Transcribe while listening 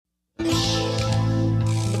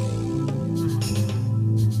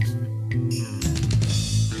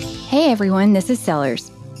Hey everyone, this is Sellers.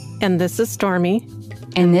 And this is Stormy.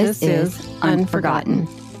 And this is Unforgotten,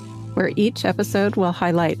 where each episode will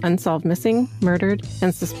highlight unsolved missing, murdered,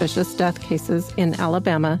 and suspicious death cases in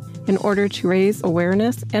Alabama in order to raise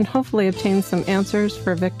awareness and hopefully obtain some answers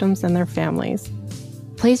for victims and their families.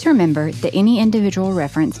 Please remember that any individual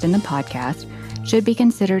referenced in the podcast should be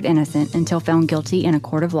considered innocent until found guilty in a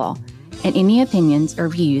court of law, and any opinions or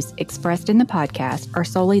views expressed in the podcast are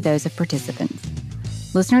solely those of participants.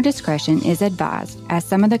 Listener discretion is advised, as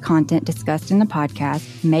some of the content discussed in the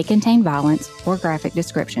podcast may contain violence or graphic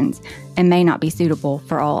descriptions and may not be suitable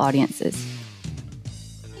for all audiences.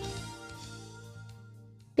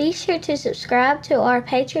 Be sure to subscribe to our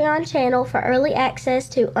Patreon channel for early access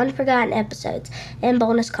to Unforgotten episodes and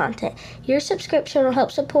bonus content. Your subscription will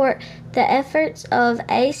help support the efforts of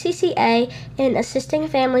ACCA in assisting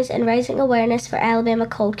families and raising awareness for Alabama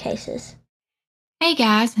cold cases. Hey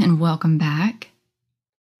guys, and welcome back.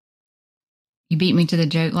 You beat me to the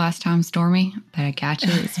joke last time, Stormy, but I got you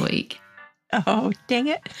this week. Oh, dang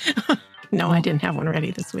it. No, I didn't have one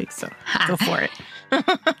ready this week, so go for it.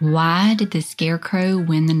 Why did the Scarecrow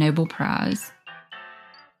win the Nobel Prize?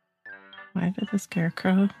 Why did the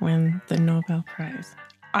Scarecrow win the Nobel Prize?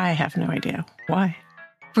 I have no idea. Why?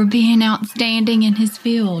 For being outstanding in his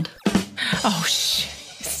field. Oh,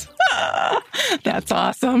 jeez. That's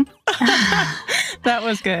awesome. That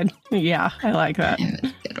was good. Yeah, I like that. It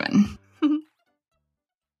was a good one.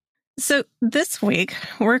 So this week,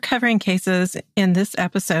 we're covering cases in this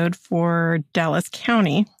episode for Dallas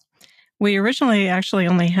County. We originally actually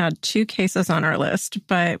only had 2 cases on our list,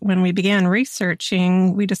 but when we began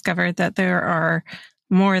researching, we discovered that there are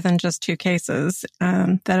more than just 2 cases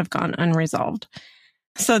that have gone unresolved.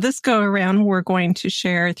 So this go around, we're going to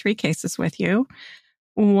share 3 cases with you.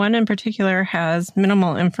 One in particular has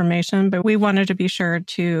minimal information, but we wanted to be sure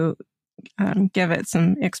to give it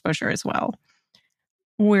some exposure as well.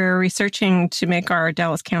 We're researching to make our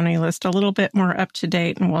Dallas County list a little bit more up to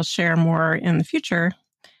date, and we'll share more in the future.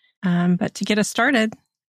 But to get us started,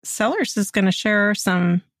 Sellers is going to share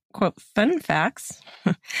some, quote, fun facts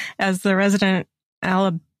as the resident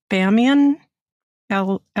Alabamite.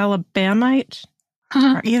 You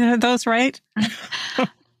know those right?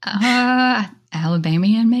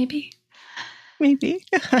 Alabamian, maybe? Maybe.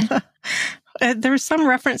 There's some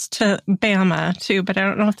reference to Bama, too, but I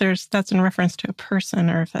don't know if that's in reference to a person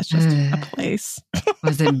or if that's just a place.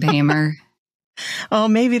 Was it Bammer? Oh,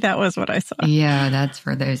 maybe that was what I saw. Yeah, that's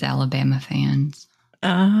for those Alabama fans.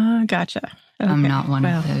 Gotcha. Okay. I'm not one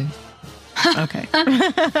of those. Okay.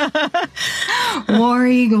 War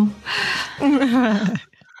Eagle. All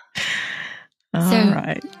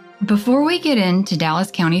right. Before we get into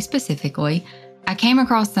Dallas County specifically, I came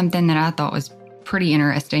across something that I thought was pretty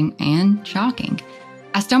interesting and shocking.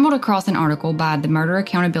 I stumbled across an article by the Murder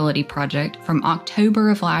Accountability Project from October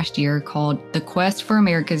of last year called The Quest for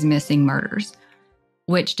America's Missing Murders,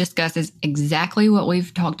 which discusses exactly what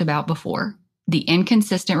we've talked about before, the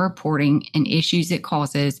inconsistent reporting and issues it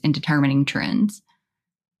causes in determining trends.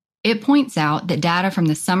 It points out that data from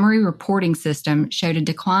the summary reporting system showed a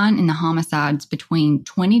decline in the homicides between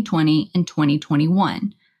 2020 and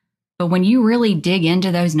 2021. But when you really dig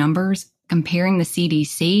into those numbers, comparing the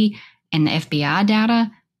CDC and the FBI data,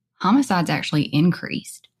 homicides actually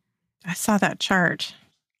increased. I saw that chart.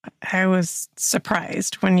 I was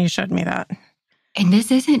surprised when you showed me that. And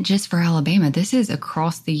this isn't just for Alabama. This is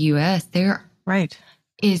across the U.S. There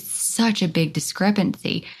is such a big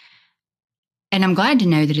discrepancy. And I'm glad to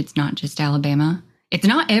know that it's not just Alabama. It's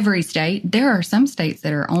not every state. There are some states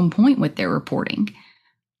that are on point with their reporting.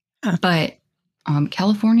 Huh. But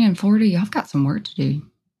California and Florida, y'all have got some work to do.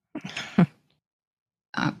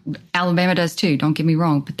 Alabama does too, don't get me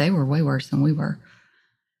wrong, but they were way worse than we were.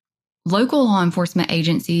 Local law enforcement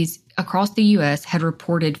agencies across the U.S. had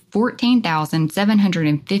reported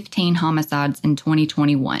 14,715 homicides in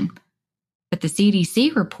 2021, but the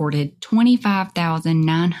CDC reported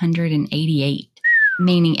 25,988,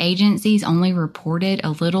 meaning agencies only reported a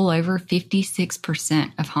little over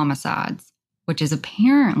 56% of homicides, which is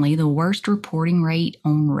apparently the worst reporting rate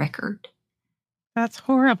on record. That's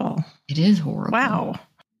horrible. It is horrible. Wow.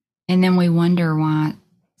 And then we wonder why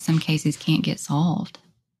some cases can't get solved.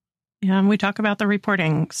 Yeah, and we talk about the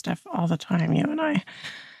reporting stuff all the time, you and I.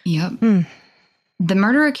 Yep. The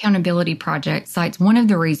Murder Accountability Project cites one of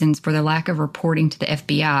the reasons for the lack of reporting to the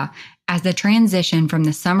FBI as the transition from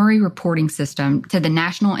the summary reporting system to the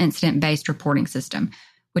National Incident-Based Reporting System,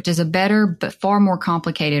 which is a better but far more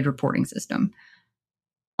complicated reporting system.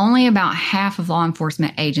 Only about half of law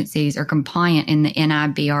enforcement agencies are compliant in the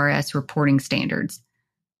NIBRS reporting standards,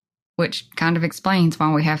 which kind of explains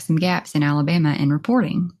why we have some gaps in Alabama in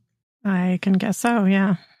reporting. I can guess so,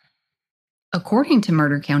 yeah. According to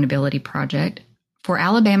Murder Accountability Project, for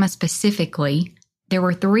Alabama specifically, there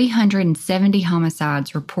were 370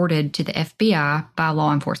 homicides reported to the FBI by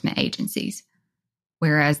law enforcement agencies,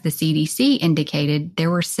 whereas the CDC indicated there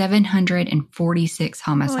were 746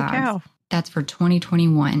 homicides. Holy cow. That's for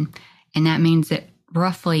 2021, and that means that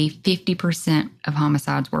roughly 50% of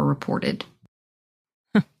homicides were reported.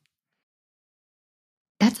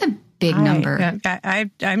 That's a big number.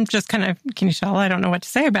 I'm just kind of, can you tell? I don't know what to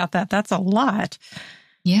say about that. That's a lot.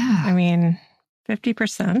 Yeah. I mean,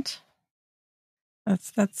 50%.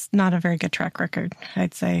 That's not a very good track record,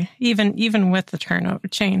 I'd say. Even with the turnover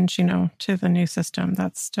change, to the new system,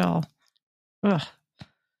 that's still, ugh.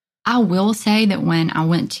 I will say that when I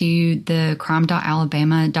went to the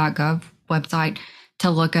crime.alabama.gov website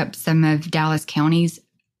to look up some of Dallas County's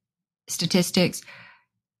statistics,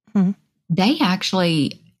 they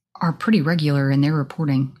actually are pretty regular in their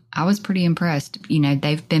reporting. I was pretty impressed.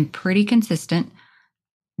 They've been pretty consistent.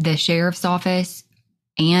 The sheriff's office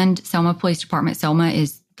and Selma Police Department. Selma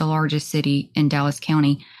is the largest city in Dallas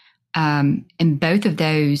County. And both of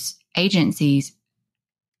those agencies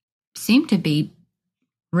seem to be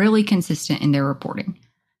really consistent in their reporting.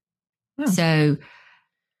 Oh. So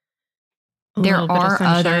there are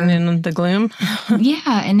other in the gloom.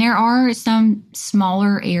 Yeah, and there are some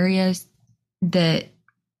smaller areas that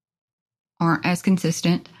aren't as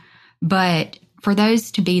consistent. But for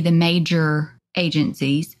those to be the major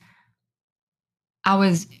agencies, I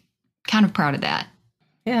was kind of proud of that.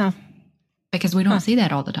 Yeah. Because we don't see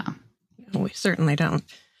that all the time. We certainly don't.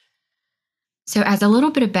 So as a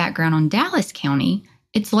little bit of background on Dallas County,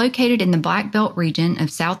 it's located in the Black Belt region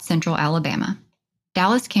of South Central Alabama.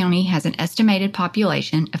 Dallas County has an estimated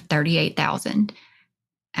population of 38,000.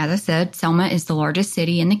 As I said, Selma is the largest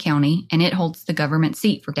city in the county, and it holds the government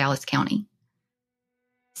seat for Dallas County.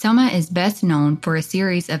 Selma is best known for a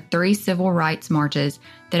series of 3 civil rights marches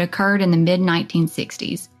that occurred in the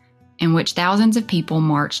mid-1960s, in which thousands of people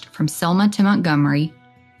marched from Selma to Montgomery,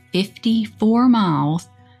 54 miles,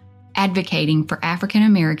 advocating for African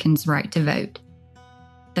Americans' right to vote.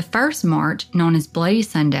 The first march, known as Bloody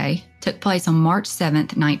Sunday, took place on March 7,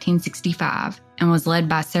 1965, and was led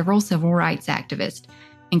by several civil rights activists,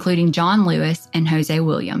 including John Lewis and Jose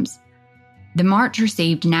Williams. The march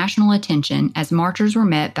received national attention as marchers were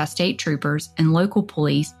met by state troopers and local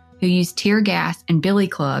police who used tear gas and billy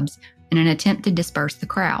clubs in an attempt to disperse the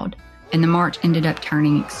crowd, and the march ended up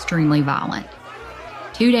turning extremely violent.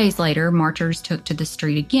 2 days later, marchers took to the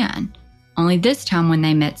street again. Only this time when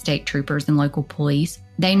they met state troopers and local police,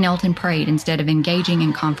 they knelt and prayed instead of engaging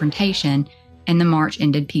in confrontation, and the march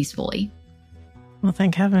ended peacefully. Well,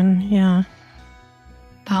 thank heaven, yeah.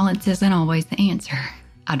 Violence isn't always the answer.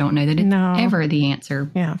 I don't know that it's ever the answer.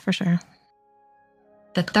 Yeah, for sure.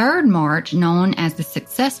 The third march, known as the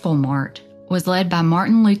Successful March, was led by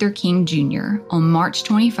Martin Luther King Jr. on March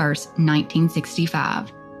 21,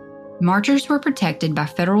 1965. Marchers were protected by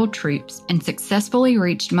federal troops and successfully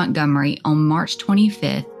reached Montgomery on March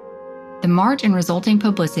 25th. The march and resulting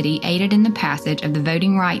publicity aided in the passage of the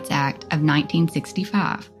Voting Rights Act of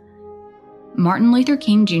 1965. Martin Luther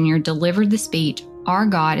King Jr. delivered the speech, "Our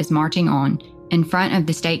God is Marching On," in front of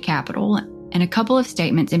the state capitol, and a couple of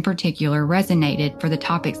statements in particular resonated for the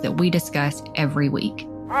topics that we discuss every week.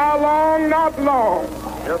 How long? Not long.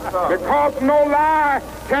 Yes, sir. Because no lie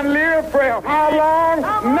can live forever. How long?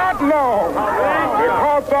 Not long.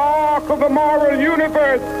 Because the arc of the moral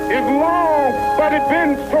universe is long, but it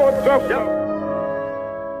bends toward justice.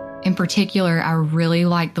 In particular, I really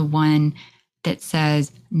like the one that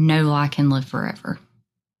says, "No lie can live forever."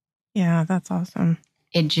 Yeah, that's awesome.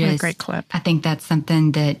 It just, what a great clip. I think that's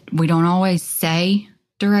something that we don't always say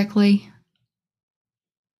directly,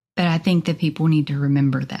 but I think that people need to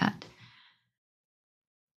remember that.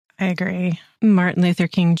 I agree. Martin Luther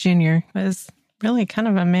King Jr. was really kind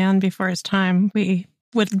of a man before his time. We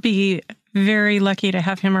would be very lucky to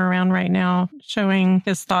have him around right now, showing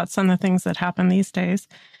his thoughts on the things that happen these days.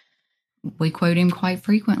 We quote him quite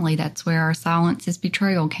frequently. That's where "Our silence is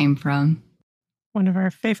betrayal" came from. One of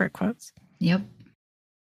our favorite quotes. Yep.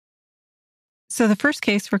 So the first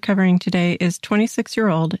case we're covering today is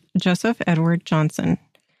 26-year-old Joseph Edward Johnson.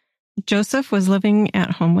 Joseph was living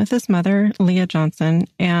at home with his mother, Leah Johnson,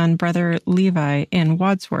 and brother Levi in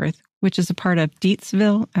Wadsworth, which is a part of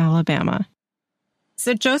Deatsville, Alabama.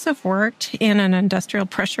 So Joseph worked in an industrial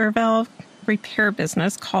pressure valve repair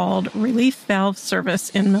business called Relief Valve Service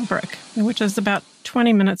in Millbrook, which is about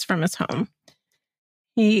 20 minutes from his home.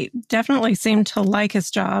 He definitely seemed to like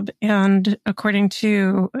his job, and according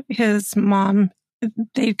to his mom,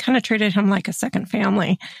 they kind of treated him like a second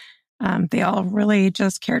family. They all really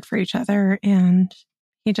just cared for each other, and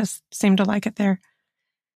he just seemed to like it there.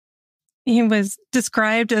 He was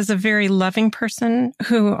described as a very loving person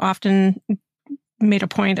who often made a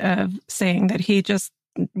point of saying that he just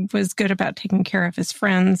was good about taking care of his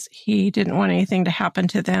friends. He didn't want anything to happen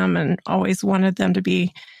to them and always wanted them to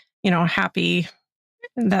be, happy,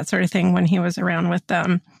 that sort of thing when he was around with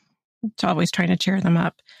them, always trying to cheer them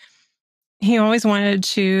up. He always wanted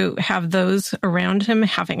to have those around him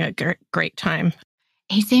having a great time.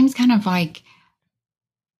 He seems kind of like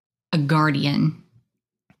a guardian.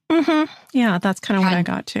 Mm-hmm. Yeah, that's kind of what I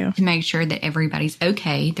got to. To make sure that everybody's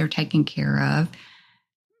okay, they're taken care of.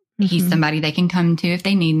 He's somebody they can come to if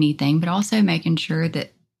they need anything, but also making sure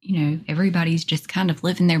that, everybody's just kind of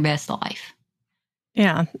living their best life.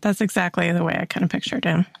 Yeah, that's exactly the way I kind of pictured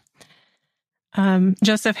him.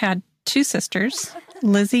 Joseph had 2 sisters,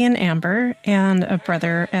 Lizzie and Amber, and a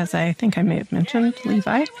brother, as I think I may have mentioned,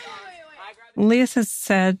 Levi. Leas has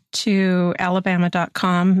said to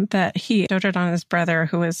Alabama.com that he doted on his brother,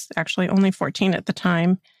 who was actually only 14 at the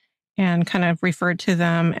time, and kind of referred to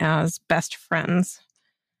them as best friends.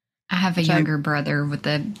 I have a younger brother with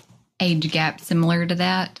an age gap similar to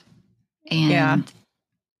that. And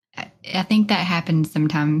I think that happens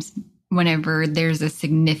sometimes whenever there's a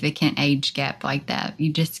significant age gap like that.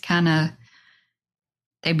 You just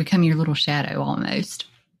they become your little shadow almost.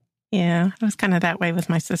 Yeah, it was kind of that way with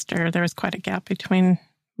my sister. There was quite a gap between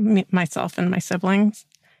myself and my siblings.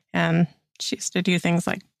 And she used to do things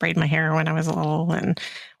like braid my hair when I was little, and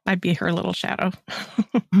I'd be her little shadow.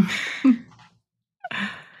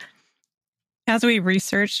 As we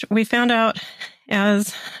researched, we found out,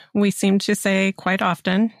 as we seem to say quite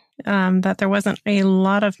often, that there wasn't a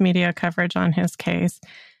lot of media coverage on his case.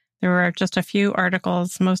 There were just a few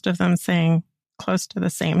articles, most of them saying close to the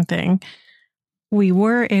same thing. We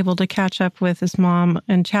were able to catch up with his mom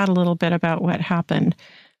and chat a little bit about what happened.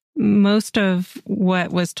 Most of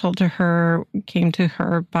what was told to her came to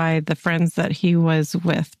her by the friends that he was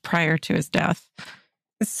with prior to his death.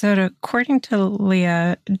 So according to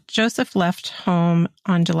Leah, Joseph left home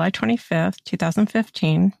on July 25th,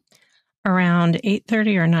 2015, around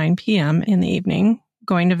 8:30 or 9 p.m. in the evening,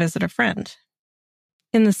 going to visit a friend.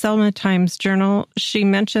 In the Selma Times-Journal, she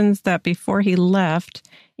mentions that before he left,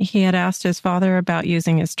 he had asked his father about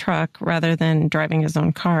using his truck rather than driving his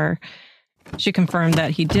own car. She confirmed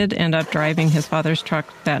that he did end up driving his father's truck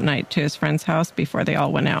that night to his friend's house before they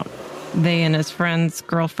all went out. They and his friend's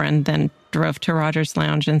girlfriend then drove to Rogers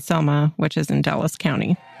Lounge in Selma, which is in Dallas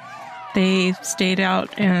County. They stayed out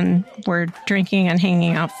and were drinking and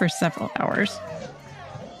hanging out for several hours.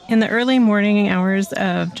 In the early morning hours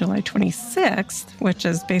of July 26th, which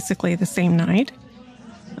is basically the same night,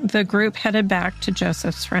 the group headed back to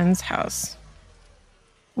Joseph's friend's house.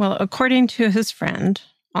 Well, according to his friend,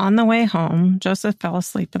 on the way home, Joseph fell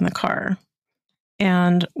asleep in the car.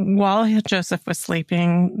 And while Joseph was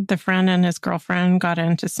sleeping, the friend and his girlfriend got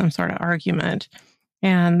into some sort of argument.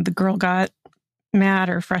 And the girl got mad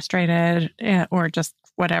or frustrated or just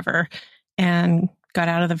whatever and got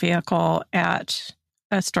out of the vehicle at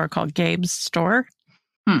a store called Gabe's Store.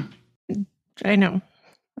 I know.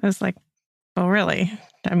 I was like, oh, really?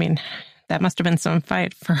 I mean, that must have been some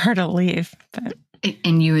fight for her to leave. But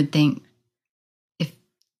and you would think if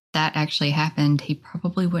that actually happened, he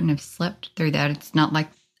probably wouldn't have slept through that. It's not like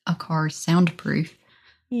a car's soundproof.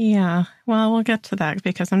 Yeah. Well, we'll get to that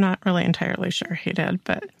because I'm not really entirely sure he did.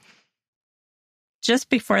 But just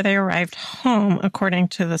before they arrived home, according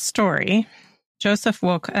to the story, Joseph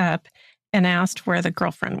woke up and asked where the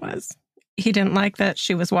girlfriend was. He didn't like that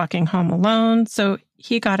she was walking home alone, so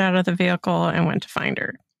he got out of the vehicle and went to find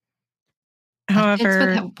her.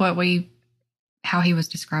 However, it's how he was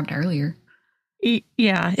described earlier.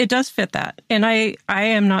 Yeah, it does fit that. And I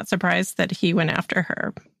am not surprised that he went after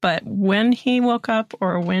her. But when he woke up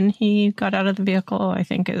or when he got out of the vehicle, I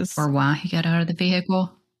think is... Or why he got out of the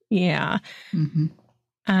vehicle. Yeah.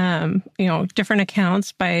 Mm-hmm. Different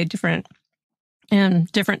accounts by different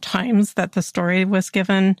times that the story was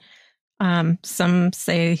given. Some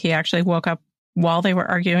say he actually woke up while they were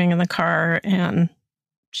arguing in the car and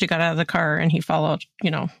she got out of the car and he followed,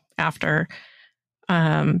 after.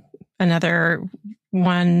 Another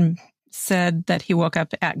one said that he woke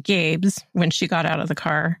up at Gabe's when she got out of the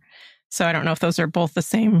car. So I don't know if those are both the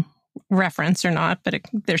same reference or not, but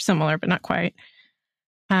they're similar, but not quite.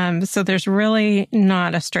 So there's really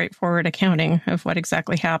not a straightforward accounting of what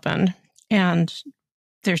exactly happened. And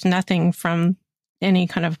there's nothing from any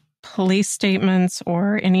kind of police statements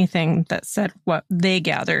or anything that said what they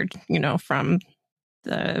gathered, from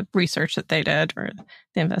the research that they did or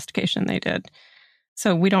the investigation they did.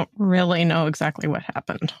 So we don't really know exactly what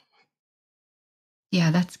happened.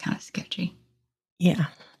 Yeah, that's kind of sketchy. Yeah,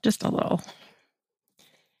 just a little.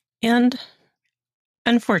 And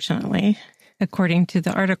unfortunately, according to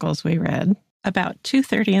the articles we read, about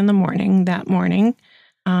 2:30 in the morning that morning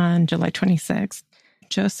on July 26th,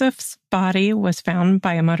 Joseph's body was found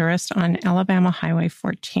by a motorist on Alabama Highway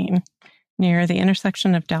 14 near the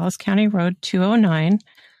intersection of Dallas County Road 209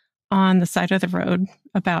 on the side of the road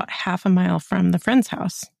about half a mile from the friend's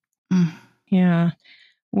house. Mm. Yeah.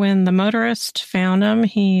 When the motorist found him,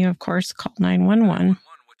 he, of course, called 911.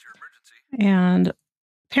 And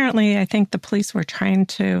apparently, I think the police were trying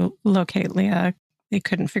to locate Leah. They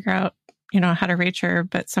couldn't figure out, how to reach her,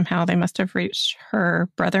 but somehow they must have reached her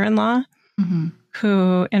brother-in-law,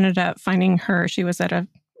 who ended up finding her. She was at a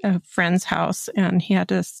friend's house, and he had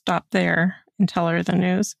to stop there and tell her the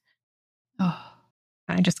news. Oh,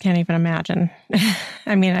 I just can't even imagine.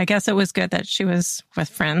 I mean, I guess it was good that she was with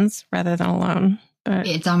friends rather than alone. But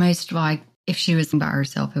it's almost like if she was by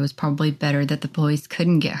herself, it was probably better that the police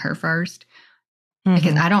couldn't get her first.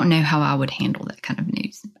 Because I don't know how I would handle that kind of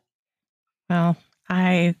news. Well,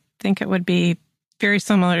 I think it would be very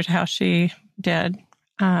similar to how she did.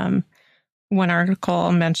 One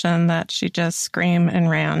article mentioned that she just screamed and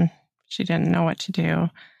ran. She didn't know what to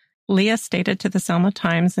do. Leah stated to the Selma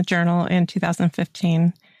Times, the Journal, in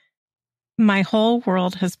 2015, "My whole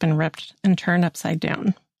world has been ripped and turned upside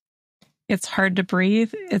down. It's hard to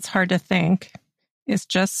breathe. It's hard to think. It's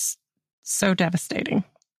just so devastating."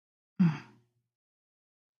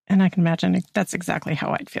 And I can imagine that's exactly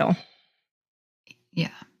how I'd feel.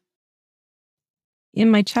 Yeah. In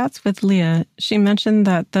my chats with Leah, she mentioned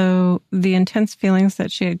that though the intense feelings that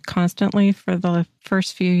she had constantly for the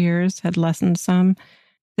first few years had lessened some,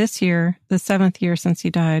 this year, the 7th year since he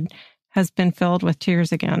died, has been filled with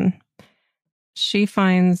tears again. She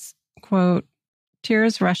finds, quote,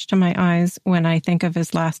 "Tears rush to my eyes when I think of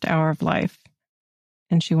his last hour of life."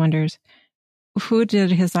 And she wonders, who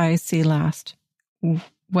did his eyes see last?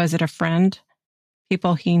 Was it a friend,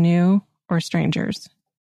 people he knew, or strangers?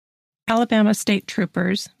 Alabama state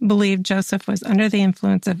troopers believed Joseph was under the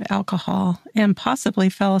influence of alcohol and possibly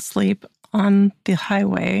fell asleep on the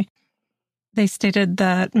highway. They stated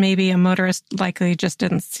that maybe a motorist likely just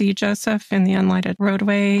didn't see Joseph in the unlighted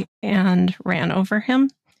roadway and ran over him,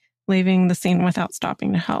 leaving the scene without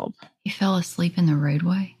stopping to help. He fell asleep in the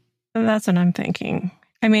roadway? That's what I'm thinking.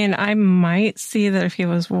 I mean, I might see that if he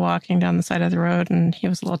was walking down the side of the road and he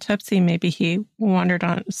was a little tipsy, maybe he wandered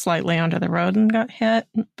on slightly onto the road and got hit,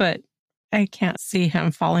 but I can't see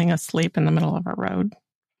him falling asleep in the middle of a road.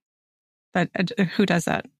 But who does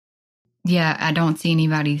that? Yeah, I don't see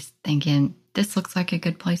anybody thinking, this looks like a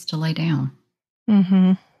good place to lay down.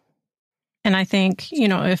 Mm-hmm. And I think,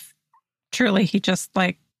 if truly he just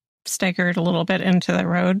staggered a little bit into the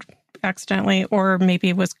road accidentally, or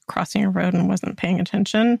maybe was crossing a road and wasn't paying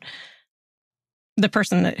attention, the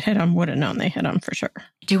person that hit him would have known they hit him for sure.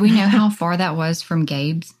 Do we know how far that was from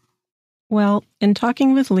Gabe's? Well, in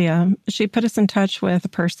talking with Leah, she put us in touch with a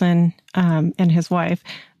person and his wife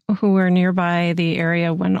who were nearby the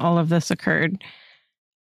area when all of this occurred.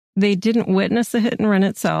 They didn't witness the hit and run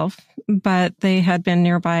itself, but they had been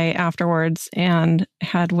nearby afterwards and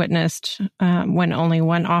had witnessed when only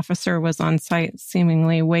one officer was on site,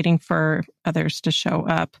 seemingly waiting for others to show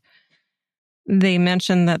up. They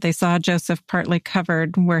mentioned that they saw Joseph partly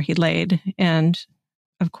covered where he laid, and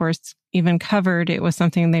of course, even covered, it was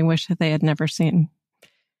something they wish that they had never seen.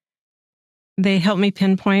 They helped me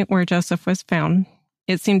pinpoint where Joseph was found.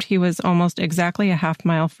 It seemed he was almost exactly a half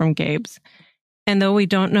mile from Gabe's. And though we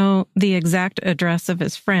don't know the exact address of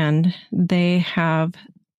his friend, they have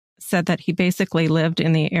said that he basically lived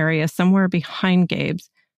in the area somewhere behind Gabe's.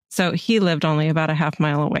 So he lived only about a half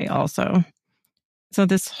mile away also. So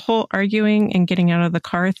this whole arguing and getting out of the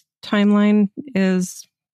car timeline is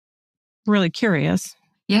really curious.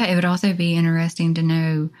 Yeah, it would also be interesting to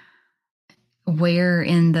know where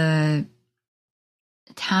in the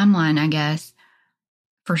timeline, I guess,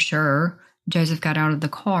 for sure, Joseph got out of the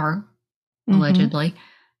car, allegedly,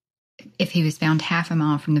 if he was found half a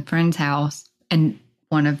mile from the friend's house. And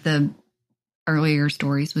one of the earlier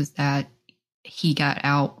stories was that he got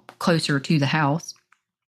out closer to the house.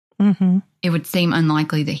 It would seem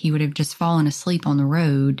unlikely that he would have just fallen asleep on the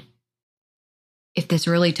road if this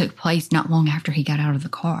really took place not long after he got out of the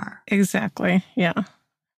car. Exactly. Yeah.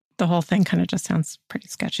 The whole thing kind of just sounds pretty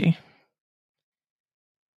sketchy.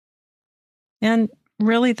 And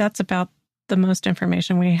really, that's about the most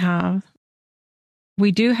information we have.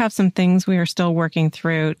 We do have some things we are still working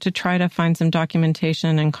through to try to find some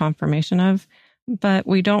documentation and confirmation of, but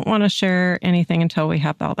we don't want to share anything until we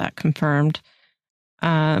have all that confirmed.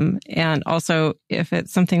 And also, if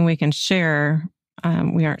it's something we can share,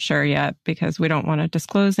 We aren't sure yet because we don't want to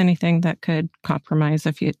disclose anything that could compromise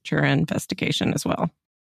a future investigation as well.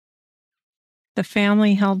 The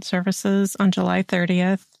family held services on July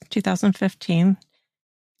 30th, 2015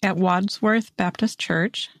 at Wadsworth Baptist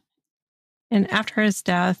Church. And after his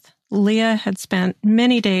death, Leah had spent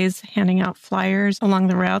many days handing out flyers along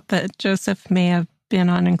the route that Joseph may have been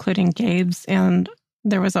on, including Gabe's. And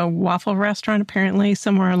there was a waffle restaurant apparently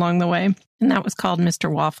somewhere along the way, and that was called Mr.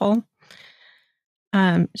 Waffle.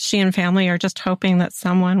 She and family are just hoping that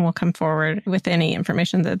someone will come forward with any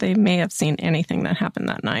information that they may have seen anything that happened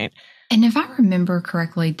that night. And if I remember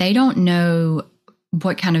correctly, they don't know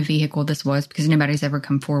what kind of vehicle this was because nobody's ever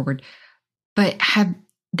come forward. But have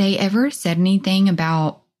they ever said anything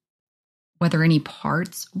about whether any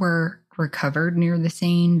parts were recovered near the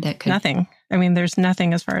scene that could... Nothing. I mean, there's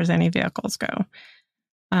nothing as far as any vehicles go.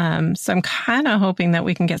 So I'm kind of hoping that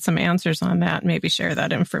we can get some answers on that, maybe share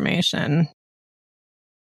that information.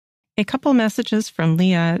 A couple messages from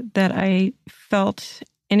Leah that I felt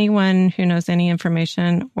anyone who knows any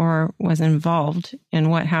information or was involved in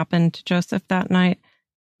what happened to Joseph that night,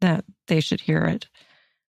 that they should hear it.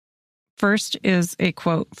 First is a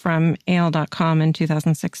quote from AL.com in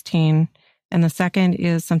 2016, and the second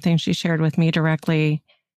is something she shared with me directly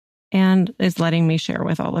and is letting me share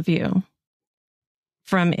with all of you.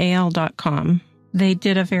 From AL.com, they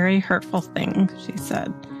did a very hurtful thing, she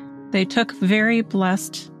said. They took very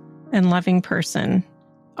blessed and loving person.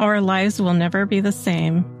 Our lives will never be the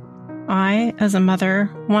same. I, as a mother,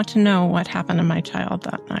 want to know what happened to my child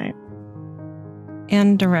that night.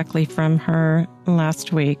 And directly from her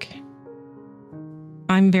last week,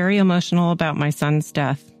 I'm very emotional about my son's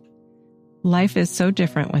death. Life is so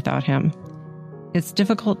different without him. It's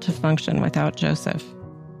difficult to function without Joseph.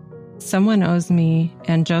 Someone owes me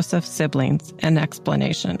and Joseph's siblings an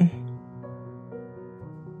explanation.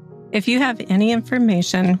 If you have any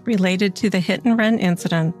information related to the hit-and-run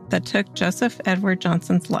incident that took Joseph Edward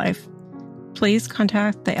Johnson's life, please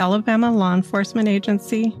contact the Alabama Law Enforcement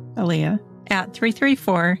Agency, ALEA, at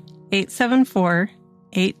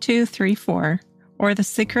 334-874-8234 or the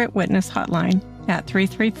Secret Witness Hotline at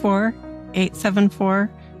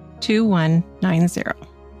 334-874-2190.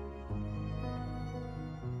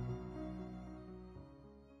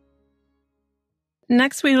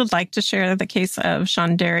 Next, we would like to share the case of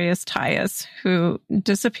ShawnDarius Tyus, who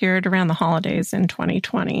disappeared around the holidays in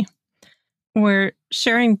 2020. We're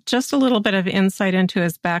sharing just a little bit of insight into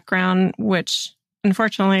his background, which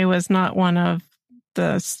unfortunately was not one of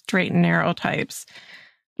the straight and narrow types.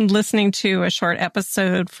 Listening to a short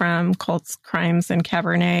episode from Cults, Crimes, and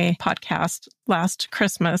Cabernet podcast last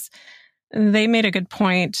Christmas, they made a good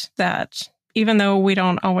point that even though we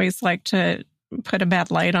don't always like to put a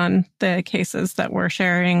bad light on the cases that we're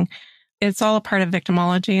sharing, it's all a part of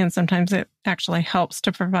victimology, and sometimes it actually helps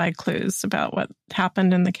to provide clues about what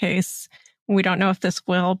happened in the case. We don't know if this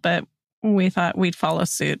will, but we thought we'd follow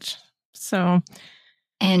suit.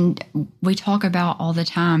 And we talk about all the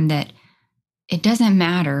time that it doesn't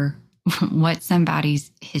matter what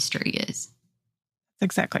somebody's history is. That's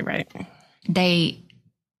exactly right. They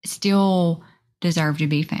still deserve to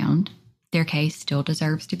be found. Their case still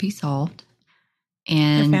deserves to be solved.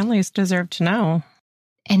 And their families deserve to know.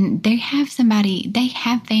 And they have families. They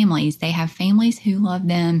have families who love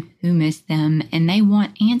them, who miss them, and they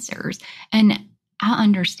want answers. And I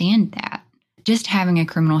understand that. Just having a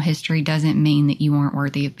criminal history doesn't mean that you aren't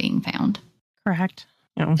worthy of being found. Correct.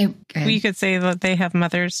 We could say that they have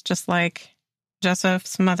mothers just like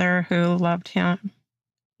Joseph's mother who loved him.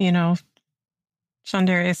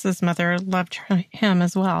 ShawnDarius' mother loved him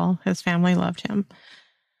as well. His family loved him.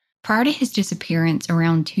 Prior to his disappearance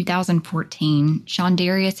around 2014,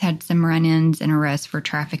 ShawnDarius had some run-ins and arrests for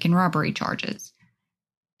traffic and robbery charges.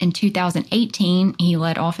 In 2018, he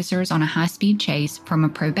led officers on a high-speed chase from a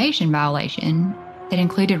probation violation that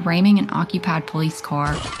included ramming an occupied police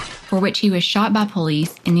car, for which he was shot by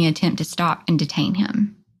police in the attempt to stop and detain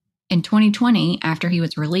him. In 2020, after he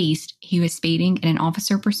was released, he was speeding and an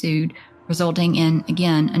officer pursued, resulting in,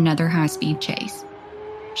 again, another high-speed chase.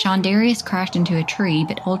 ShawnDarius crashed into a tree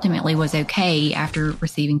but ultimately was okay after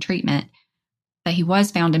receiving treatment, but he was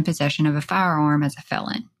found in possession of a firearm as a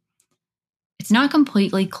felon. It's not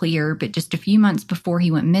completely clear, but just a few months before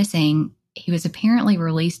he went missing, he was apparently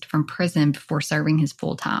released from prison before serving his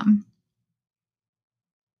full time.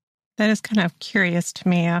 That is kind of curious to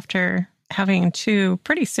me after having two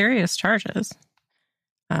pretty serious charges.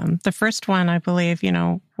 The first one, I believe,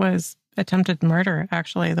 was attempted murder,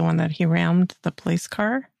 actually, the one that he rammed the police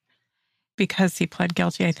car. Because he pled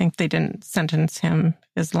guilty, I think they didn't sentence him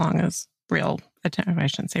as long as I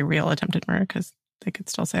shouldn't say real attempted murder, because they could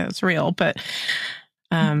still say it's real, but,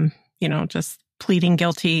 just pleading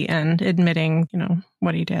guilty and admitting,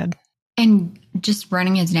 what he did. And just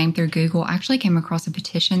running his name through Google, I actually came across a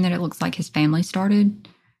petition that it looks like his family started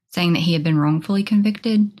saying that he had been wrongfully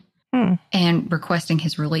convicted and requesting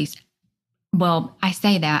his release. Well, I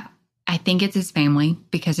say that. I think it's his family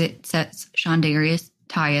because it says ShawnDarius,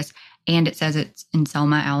 Tyus, and it says it's in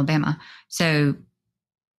Selma, Alabama. So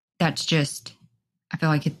that's just, I feel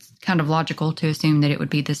like it's kind of logical to assume that it would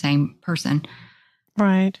be the same person.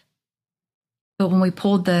 Right. But when we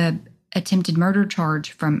pulled the attempted murder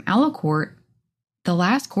charge from Alacourt, the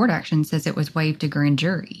last court action says it was waived to grand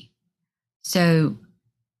jury. So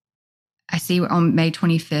I see on May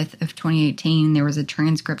 25th of 2018, there was a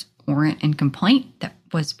transcript warrant and complaint that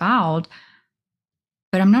was filed,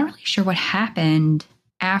 but I'm not really sure what happened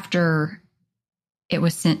after it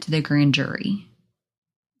was sent to the grand jury.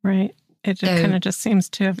 Right. It kind of just seems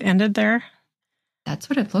to have ended there. That's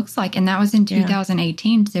what it looks like. And that was in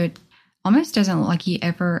 2018. So it almost doesn't look like he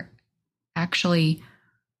ever actually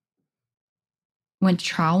went to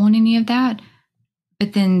trial on any of that.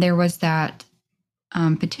 But then there was that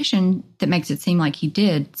petition that makes it seem like he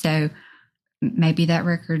did. So maybe that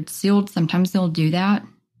record's sealed. Sometimes they'll do that.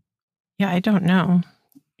 Yeah, I don't know.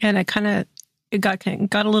 And it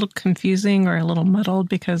got a little confusing or a little muddled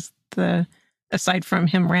because aside from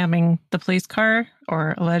him ramming the police car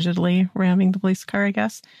or allegedly ramming the police car, I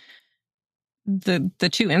guess, the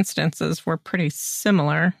two instances were pretty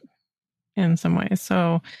similar in some ways.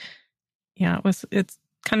 So yeah, it's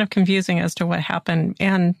kind of confusing as to what happened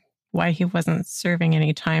and why he wasn't serving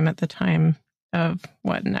any time at the time of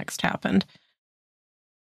what next happened.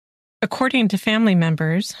 According to family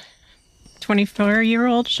members,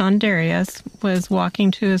 24-year-old ShawnDarius was walking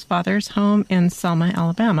to his father's home in Selma,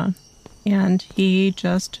 Alabama, and he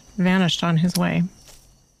just vanished on his way.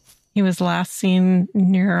 He was last seen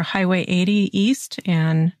near Highway 80 East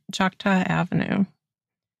and Choctaw Avenue.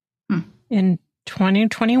 In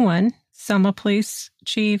 2021, Selma Police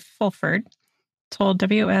Chief Fulford told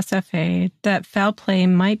WSFA that foul play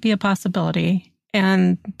might be a possibility,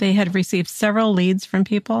 and they had received several leads from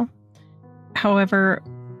people. However,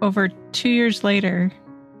 over 2 years later,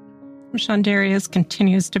 ShawnDarius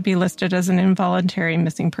continues to be listed as an involuntary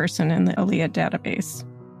missing person in the ALEA database.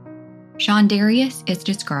 ShawnDarius is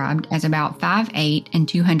described as about 5'8" and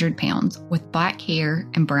 200 pounds with black hair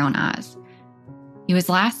and brown eyes. He was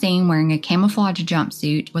last seen wearing a camouflage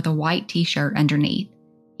jumpsuit with a white t-shirt underneath.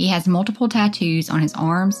 He has multiple tattoos on his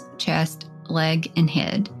arms, chest, leg, and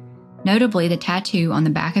head. Notably, the tattoo on the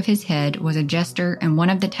back of his head was a jester, and one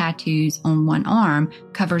of the tattoos on one arm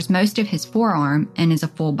covers most of his forearm and is a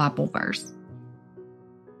full Bible verse.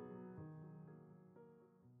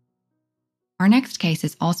 Our next case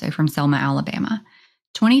is also from Selma, Alabama.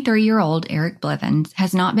 23-year-old Eric Blevins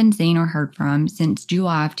has not been seen or heard from since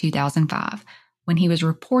July of 2005, when he was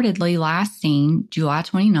reportedly last seen July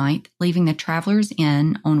 29th leaving the Travelers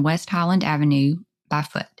Inn on West Highland Avenue by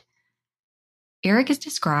foot. Eric is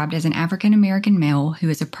described as an African-American male who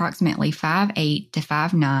is approximately 5'8" to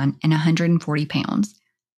 5'9" and 140 pounds.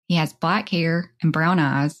 He has black hair and brown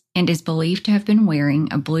eyes and is believed to have been wearing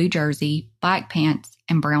a blue jersey, black pants,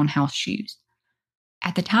 and brown house shoes.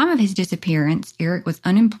 At the time of his disappearance, Eric was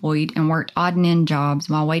unemployed and worked odd and end jobs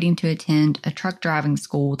while waiting to attend a truck driving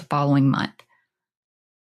school the following month.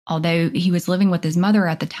 Although he was living with his mother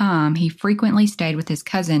at the time, he frequently stayed with his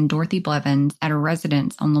cousin, Dorothy Blevins, at a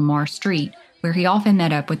residence on Lamar Street, where he often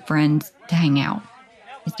met up with friends to hang out.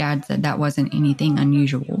 His dad said that wasn't anything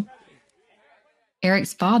unusual.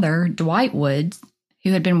 Eric's father, Dwight Woods,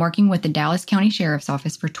 who had been working with the Dallas County Sheriff's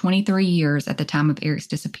Office for 23 years at the time of Eric's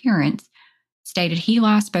disappearance, stated he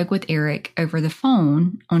last spoke with Eric over the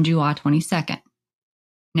phone on July 22nd.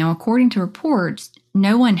 Now, according to reports,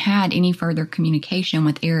 no one had any further communication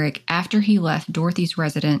with Eric after he left Dorothy's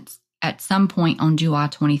residence at some point on July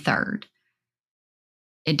 23rd.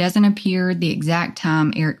 It doesn't appear the exact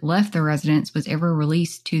time Eric left the residence was ever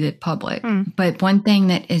released to the public. But one thing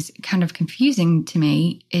that is kind of confusing to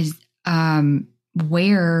me is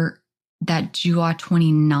where that July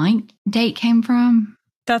 29th date came from.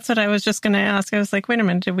 That's what I was just going to ask. I was like, wait a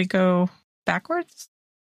minute, did we go backwards?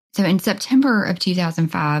 So in September of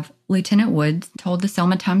 2005, Lieutenant Woods told the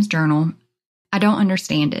Selma Times-Journal, "I don't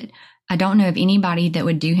understand it. I don't know of anybody that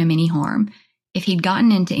would do him any harm. If he'd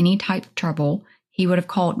gotten into any type of trouble, he would have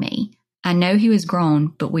called me. I know he was grown,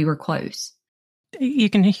 but we were close." You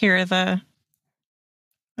can hear the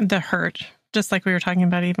hurt, just like we were talking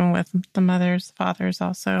about even with the mothers, fathers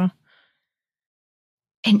also.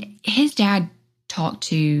 And his dad talked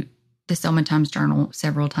to the Selma Times-Journal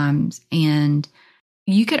several times, and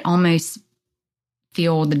you could almost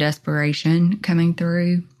feel the desperation coming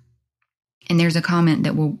through. And there's a comment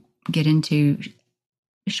that we'll get into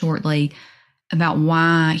shortly about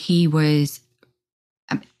why he was.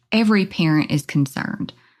 Every parent is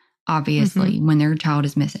concerned, obviously, when their child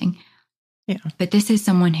is missing. Yeah. But this is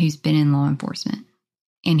someone who's been in law enforcement,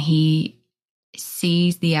 and he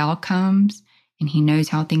sees the outcomes, and he knows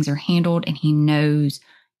how things are handled, and he knows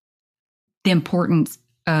the importance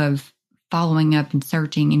of following up and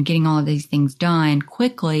searching and getting all of these things done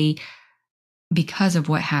quickly because of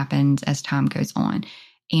what happens as time goes on.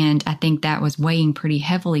 And I think that was weighing pretty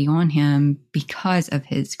heavily on him because of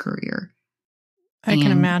his career. I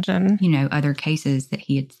can imagine. Other cases that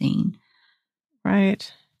he had seen.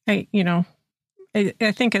 Right. I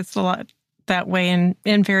think it's a lot that way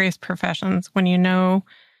in various professions when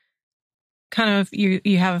kind of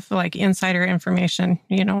you have like insider information,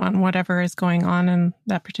 on whatever is going on in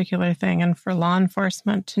that particular thing. And for law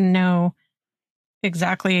enforcement to know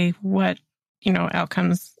exactly what,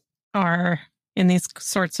 outcomes are in these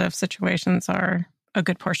sorts of situations are a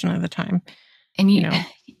good portion of the time. And you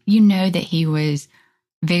know that he was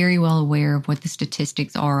very well aware of what the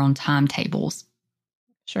statistics are on timetables.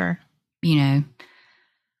 Sure.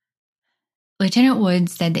 Lieutenant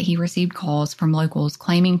Woods said that he received calls from locals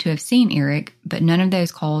claiming to have seen Eric, but none of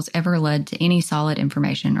those calls ever led to any solid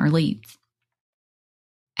information or leads.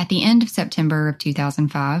 At the end of September of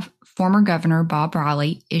 2005, former Governor Bob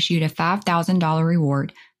Riley issued a $5,000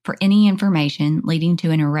 reward for any information leading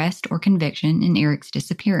to an arrest or conviction in Eric's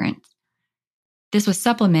disappearance. This was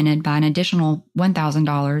supplemented by an additional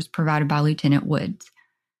 $1,000 provided by Lieutenant Woods.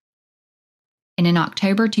 In an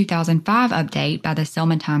October 2005 update by the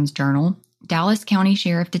Selma Times-Journal, Dallas County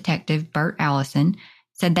Sheriff Detective Bert Allison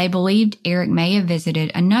said they believed Eric may have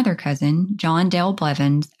visited another cousin, John Dale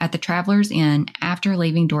Blevins, at the Travelers Inn after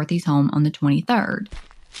leaving Dorothy's home on the 23rd,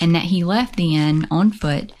 and that he left the inn on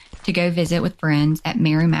foot to go visit with friends at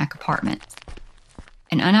Merrimack Apartments.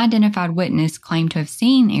 An unidentified witness claimed to have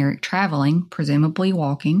seen Eric traveling, presumably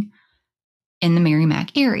walking, in the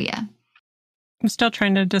Merrimack area. I'm still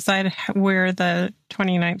trying to decide where the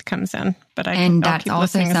 29th comes in, but I'll keep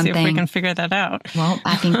also listening and see if we can figure that out. Well,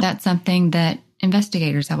 I think that's something that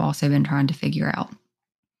investigators have also been trying to figure out.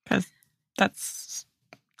 Because that's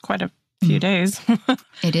quite a few days.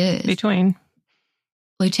 It is. Between.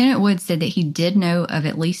 Lieutenant Woods said that he did know of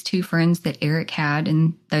at least 2 friends that Eric had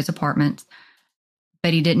in those apartments,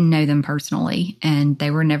 but he didn't know them personally, and they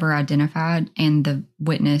were never identified. And the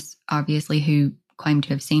witness, obviously, who claimed to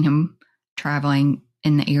have seen him traveling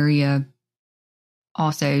in the area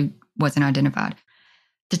also wasn't identified.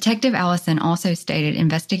 Detective Allison also stated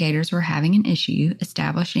investigators were having an issue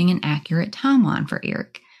establishing an accurate timeline for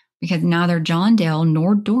Eric because neither John Dale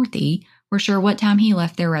nor Dorothy were sure what time he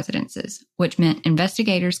left their residences, which meant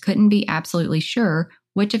investigators couldn't be absolutely sure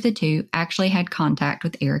which of the 2 actually had contact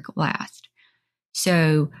with Eric last.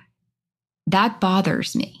 So that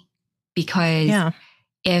bothers me because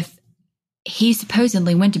if he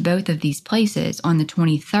supposedly went to both of these places on the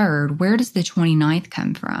 23rd. Where does the 29th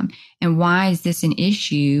come from? And why is this an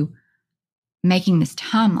issue making this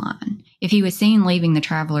timeline? If he was seen leaving the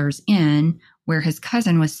Travelers Inn where his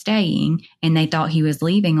cousin was staying and they thought he was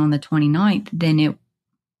leaving on the 29th, then it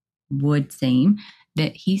would seem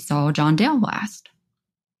that he saw John Dale last.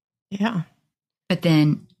 Yeah. But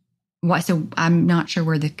then what? So I'm not sure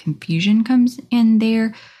where the confusion comes in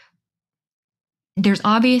there. There's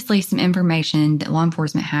obviously some information that law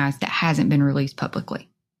enforcement has that hasn't been released publicly.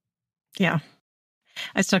 Yeah.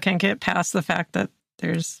 I still can't get past the fact that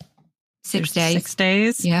there's 6 days. 6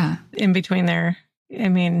 days in between there. I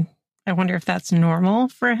mean, I wonder if that's normal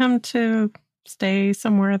for him to stay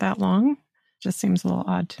somewhere that long. Just seems a little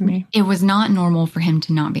odd to me. It was not normal for him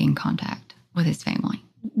to not be in contact with his family.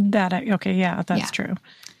 That's true.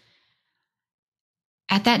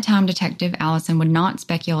 At that time, Detective Allison would not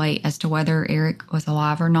speculate as to whether Eric was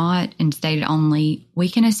alive or not and stated only, "We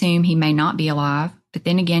can assume he may not be alive, but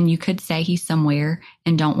then again, you could say he's somewhere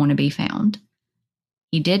and don't want to be found."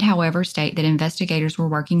 He did, however, state that investigators were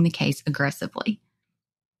working the case aggressively.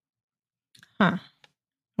 I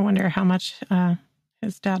wonder how much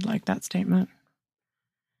his dad liked that statement.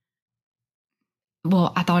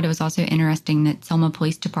 Well, I thought it was also interesting that Selma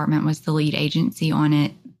Police Department was the lead agency on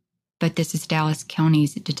it, but this is Dallas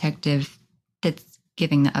County's detective that's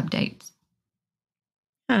giving the updates.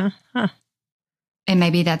 And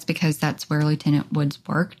maybe that's because that's where Lieutenant Woods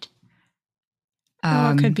worked.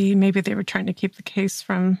 It could be. Maybe they were trying to keep the case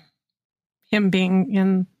from him being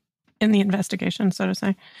in the investigation, so to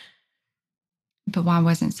say. But why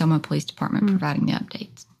wasn't Selma Police Department providing the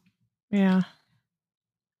updates? Yeah.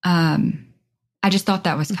 I just thought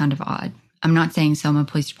that was kind of odd. I'm not saying Selma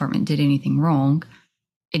Police Department did anything wrong.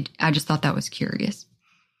 I just thought that was curious.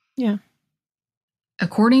 Yeah.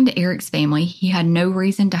 According to Eric's family, he had no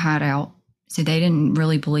reason to hide out, so they didn't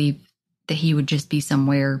really believe that he would just be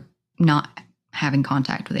somewhere not having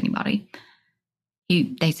contact with anybody.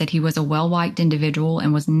 They said he was a well-liked individual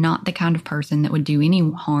and was not the kind of person that would do any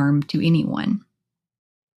harm to anyone.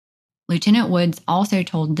 Lieutenant Woods also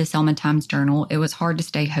told the Selma Times-Journal it was hard to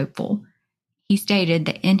stay hopeful. He stated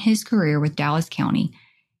that in his career with Dallas County,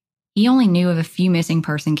 he only knew of a few missing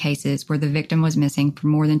person cases where the victim was missing for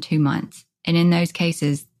more than 2 months, and in those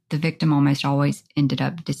cases, the victim almost always ended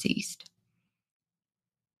up deceased.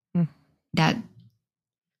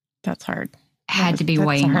 That's hard. Had to be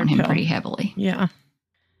weighing on him pretty heavily. Yeah.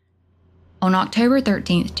 On October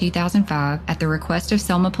 13th, 2005, at the request of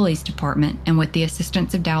Selma Police Department and with the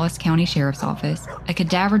assistance of Dallas County Sheriff's Office, a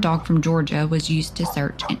cadaver dog from Georgia was used to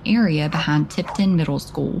search an area behind Tipton Middle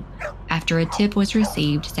School after a tip was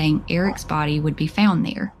received saying Eric's body would be found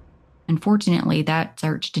there. Unfortunately, that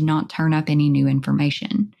search did not turn up any new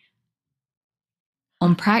information.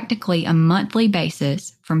 On practically a monthly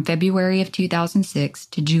basis, from February of 2006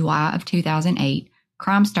 to July of 2008,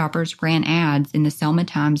 Crime Stoppers ran ads in the Selma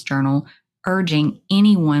Times-Journal urging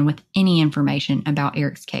anyone with any information about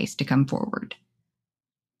Eric's case to come forward.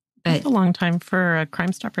 But it's a long time for a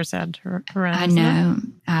Crime Stoppers ad to run. I know.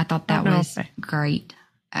 I thought that was great,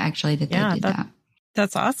 actually, that they did that.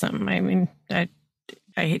 That's awesome. I mean, I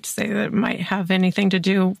hate to say that it might have anything to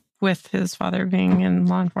do with his father being in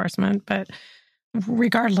law enforcement, but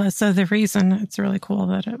regardless of the reason, it's really cool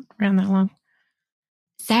that it ran that long.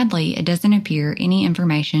 Sadly, it doesn't appear any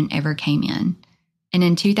information ever came in. And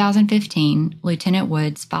in 2015, Lieutenant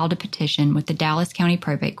Woods filed a petition with the Dallas County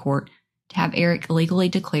Probate Court to have Eric legally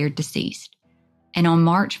declared deceased. And on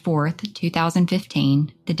March 4th,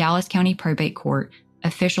 2015, the Dallas County Probate Court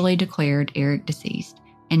officially declared Eric deceased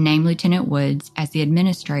and named Lieutenant Woods as the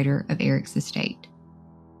administrator of Eric's estate.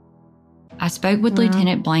 I spoke with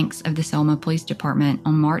Lieutenant Blanks of the Selma Police Department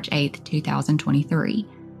on March 8th, 2023,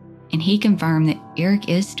 and he confirmed that Eric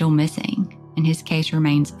is still missing and his case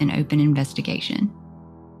remains an open investigation.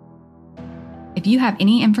 If you have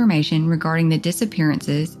any information regarding the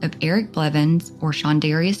disappearances of Eric Blevins or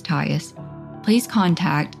ShawnDarius Tyus, please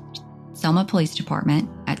contact Selma Police Department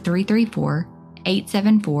at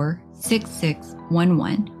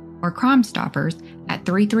 334-874-6611 or Crime Stoppers at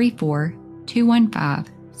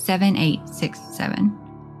 334-215-7867.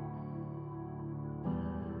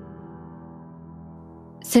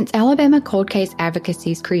 Since Alabama Cold Case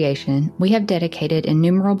Advocacy's creation, we have dedicated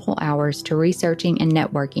innumerable hours to researching and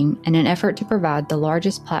networking in an effort to provide the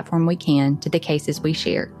largest platform we can to the cases we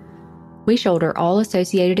share. We shoulder all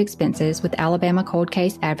associated expenses with Alabama Cold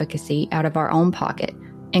Case Advocacy out of our own pocket,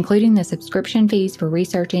 including the subscription fees for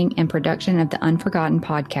researching and production of the Unforgotten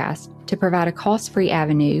podcast to provide a cost-free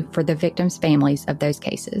avenue for the victims' families of those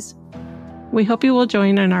cases. We hope you will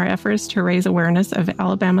join in our efforts to raise awareness of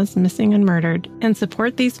Alabama's missing and murdered and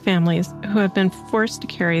support these families who have been forced to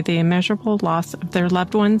carry the immeasurable loss of their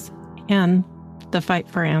loved ones and the fight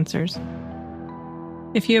for answers.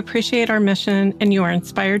 If you appreciate our mission and you are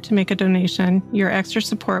inspired to make a donation, your extra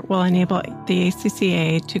support will enable the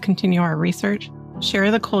ACCA to continue our research,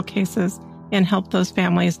 share the cold cases, and help those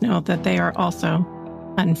families know that they are also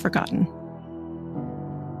unforgotten.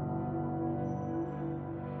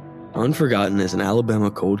 Unforgotten is an Alabama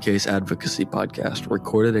cold case advocacy podcast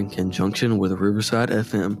recorded in conjunction with Riverside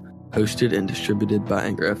FM, hosted and distributed by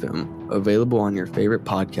Anchor FM, available on your favorite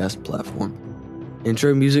podcast platform.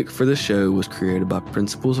 Intro music for the show was created by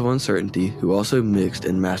Principles of Uncertainty, who also mixed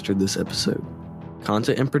and mastered this episode.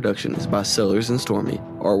 Content and production is by Sellers and Stormy,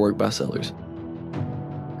 artwork by Sellers.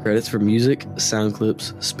 Credits for music, sound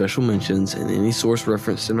clips, special mentions, and any source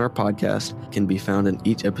referenced in our podcast can be found in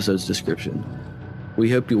each episode's description. We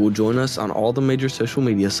hope you will join us on all the major social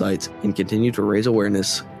media sites and continue to raise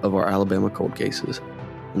awareness of our Alabama cold cases.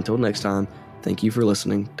 Until next time, thank you for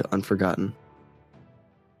listening to Unforgotten.